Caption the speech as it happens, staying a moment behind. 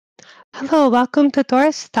Hello, welcome to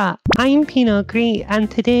Dorsta. I'm Pinot, Gris, and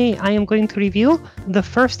today I am going to review the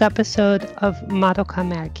first episode of Madoka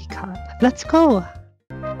Magica. Let's go!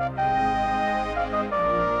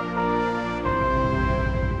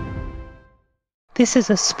 This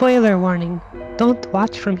is a spoiler warning. Don't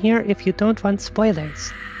watch from here if you don't want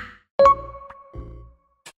spoilers.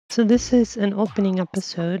 So this is an opening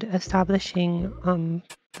episode establishing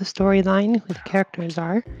the storyline, who the characters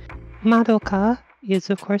are. Madoka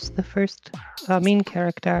is, of course, the first main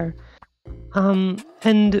character,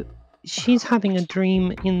 and she's having a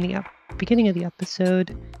dream in the beginning of the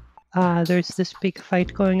episode. There's this big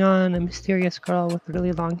fight going on, a mysterious girl with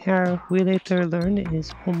really long hair, who we later learn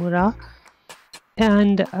is Homura,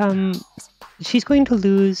 and she's going to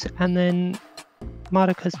lose, and then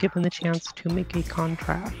Madoka's given the chance to make a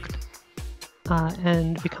contract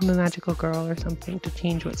and become a magical girl or something to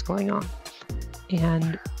change what's going on.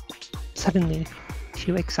 And suddenly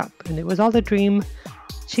she wakes up and it was all a dream.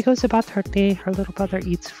 She goes about her day. Her little brother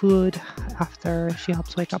eats food after she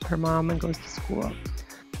helps wake up her mom and goes to school.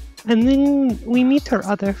 And then we meet her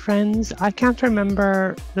other friends. I can't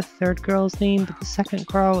remember the third girl's name, but the second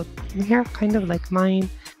girl with hair kind of like mine.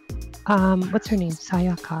 What's her name?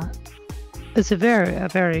 Sayaka. Is a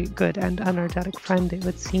very good and energetic friend, it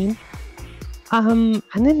would seem. And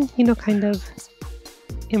then, kind of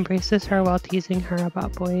embraces her while teasing her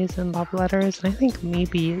about boys and love letters. I think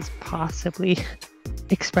maybe is possibly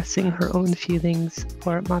expressing her own feelings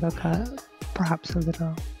for Madoka, perhaps a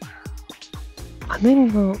little. And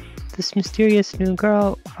then, this mysterious new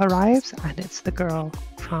girl arrives, and it's the girl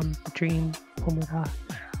from the dream, Homura,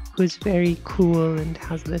 who's very cool and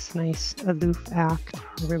has this nice aloof act.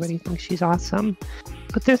 Everybody thinks she's awesome.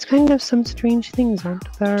 But there's kind of some strange things, aren't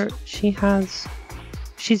there?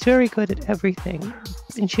 She's very good at everything.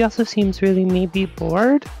 And she also seems really maybe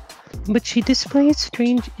bored. But she displays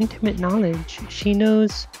strange intimate knowledge. She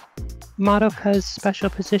knows Madoka's special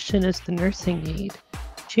position as the nursing aide.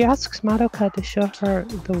 She asks Madoka to show her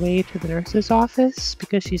the way to the nurse's office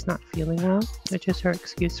because she's not feeling well, which is her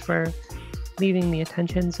excuse for leaving the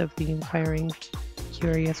attentions of the inquiring,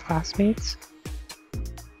 curious classmates.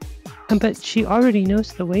 But she already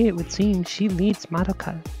knows the way, it would seem. She leads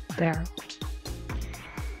Madoka there.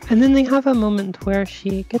 And then they have a moment where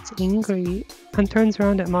she gets angry and turns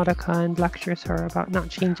around at Madoka and lectures her about not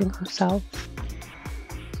changing herself.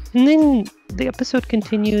 And then the episode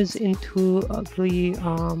continues into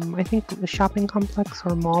I think the shopping complex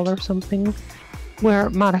or mall or something, where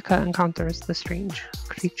Madoka encounters the strange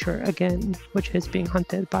creature again, which is being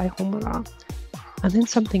hunted by Homura. And then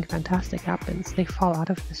something fantastic happens. They fall out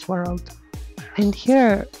of this world. And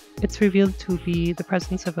here, it's revealed to be the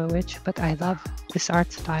presence of a witch, but I love this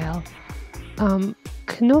art style.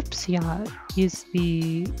 Canopsia is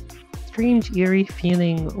the strange, eerie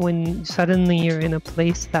feeling when suddenly you're in a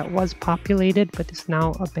place that was populated but is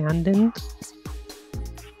now abandoned.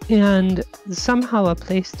 And somehow a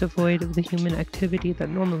place devoid of the human activity that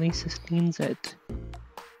normally sustains it.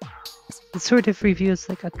 It sort of reveals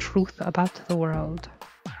like a truth about the world.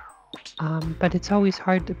 But it's always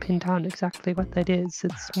hard to pin down exactly what that is.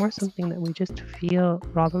 It's more something that we just feel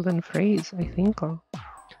rather than phrase, I think.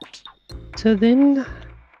 So then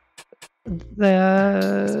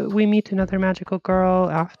we meet another magical girl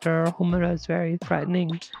after Homura is very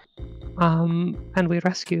threatening. And we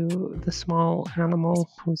rescue the small animal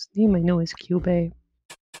whose name I know is Kyubei.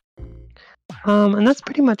 And that's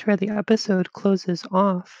pretty much where the episode closes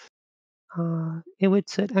off. It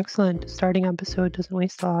was an excellent starting episode, doesn't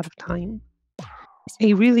waste a lot of time.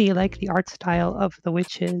 I really like the art style of the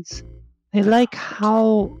witches. I like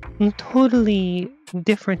how totally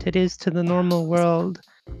different it is to the normal world.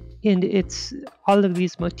 And it's all of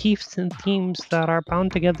these motifs and themes that are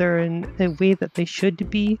bound together in a way that they should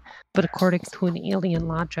be, but according to an alien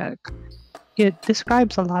logic. It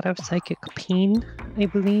describes a lot of psychic pain, I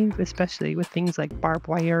believe, especially with things like barbed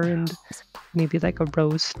wire and maybe like a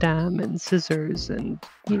rose stem and scissors, and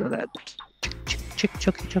that chick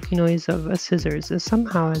choky noise of a scissors is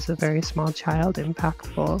somehow, as a very small child,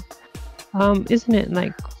 impactful. Isn't it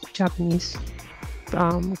like Japanese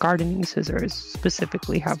gardening scissors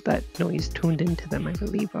specifically have that noise tuned into them, I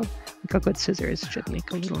believe. Like a good scissors should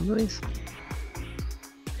make a little noise.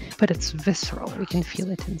 But it's visceral, we can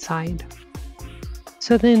feel it inside.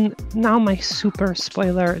 So then, now my super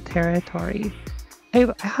spoiler territory.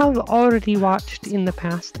 I have already watched in the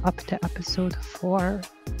past up to episode 4.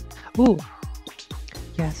 Ooh,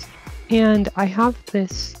 yes. And I have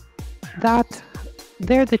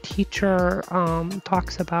there the teacher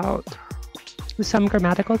talks about some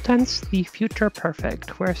grammatical tense, the future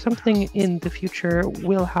perfect, where something in the future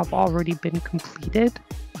will have already been completed.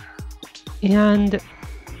 And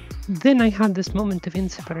then I had this moment of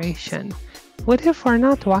inspiration. What if we're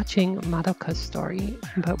not watching Madoka's story,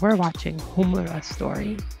 but we're watching Homura's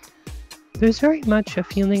story? There's very much a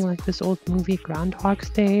feeling like this old movie Groundhog's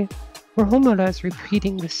Day, where Homura is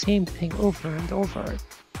repeating the same thing over and over.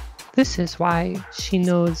 This is why she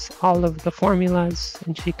knows all of the formulas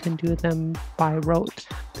and she can do them by rote.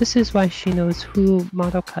 This is why she knows who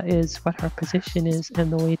Madoka is, what her position is,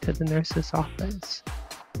 and the way to the nurse's office.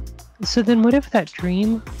 So then what if that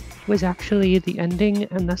dream was actually the ending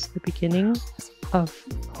and thus the beginning of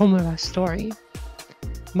Homura's story?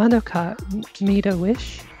 Madoka made a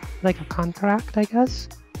wish, like a contract, I guess,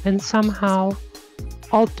 and somehow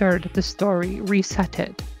altered the story, reset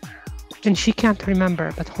it. And she can't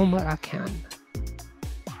remember, but Homura can.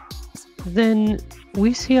 Then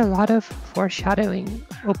we see a lot of foreshadowing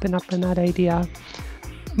open up in that idea.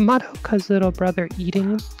 Madoka's little brother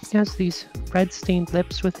eating, he has these red-stained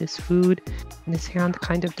lips with his food, and his hand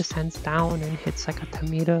kind of descends down and hits like a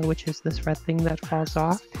tomato, which is this red thing that falls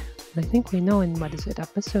off. And I think we know in, what is it,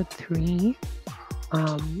 episode 3,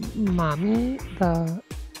 Mommy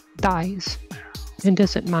dies. And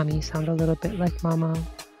doesn't Mommy sound a little bit like Mama?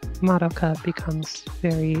 Madoka becomes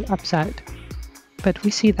very upset. But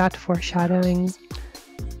we see that foreshadowing.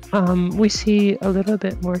 We see a little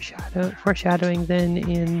bit more foreshadowing then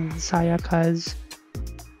in Sayaka's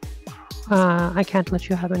I can't let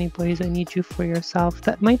you have any boys, I need you for yourself.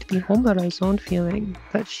 That might be Homura's own feeling,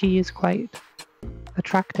 that she is quite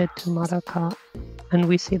attracted to Madoka. And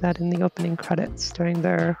we see that in the opening credits during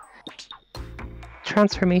their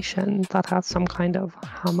transformation that has some kind of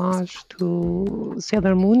homage to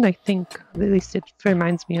Sailor Moon, I think. At least it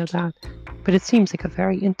reminds me of that. But it seems like a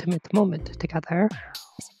very intimate moment together.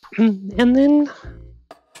 And then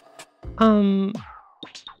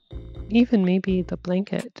even maybe the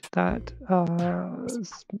blanket that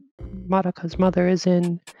Madoka's mother is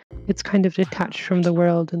in, it's kind of detached from the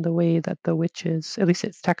world in the way that the witches, at least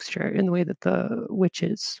its texture, in the way that the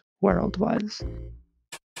witches' world was.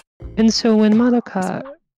 And so when Madoka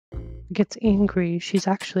gets angry, she's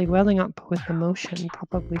actually welling up with emotion,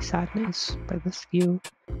 probably sadness by this view.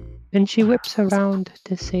 And she whips around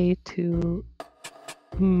to say to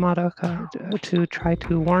Madoka, to try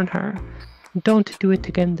to warn her, don't do it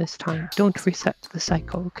again this time. Don't reset the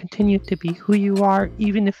cycle. Continue to be who you are,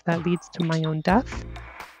 even if that leads to my own death.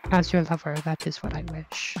 As your lover, that is what I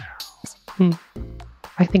wish.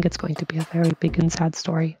 I think it's going to be a very big and sad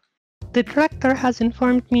story. The director has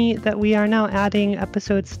informed me that we are now adding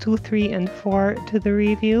episodes 2, 3, and 4 to the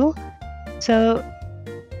review. So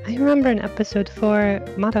I remember in episode 4,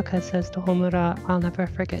 Madoka says to Homura, I'll never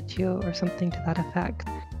forget you, or something to that effect.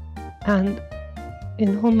 And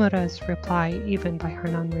in Homura's reply, even by her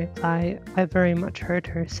non-reply, I very much heard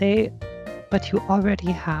her say, but you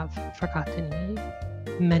already have forgotten me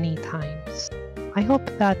many times. I hope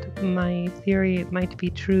that my theory might be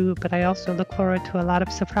true, but I also look forward to a lot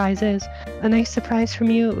of surprises. A nice surprise from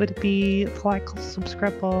you would be like,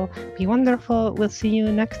 subscribe, be wonderful. We'll see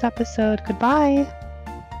you next episode. Goodbye!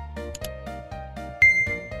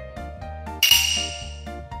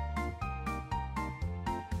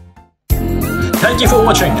 Thank you for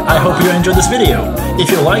watching. I hope you enjoyed this video.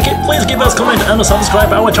 If you like it, please give us a comment and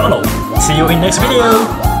subscribe our channel. See you in next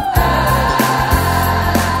video.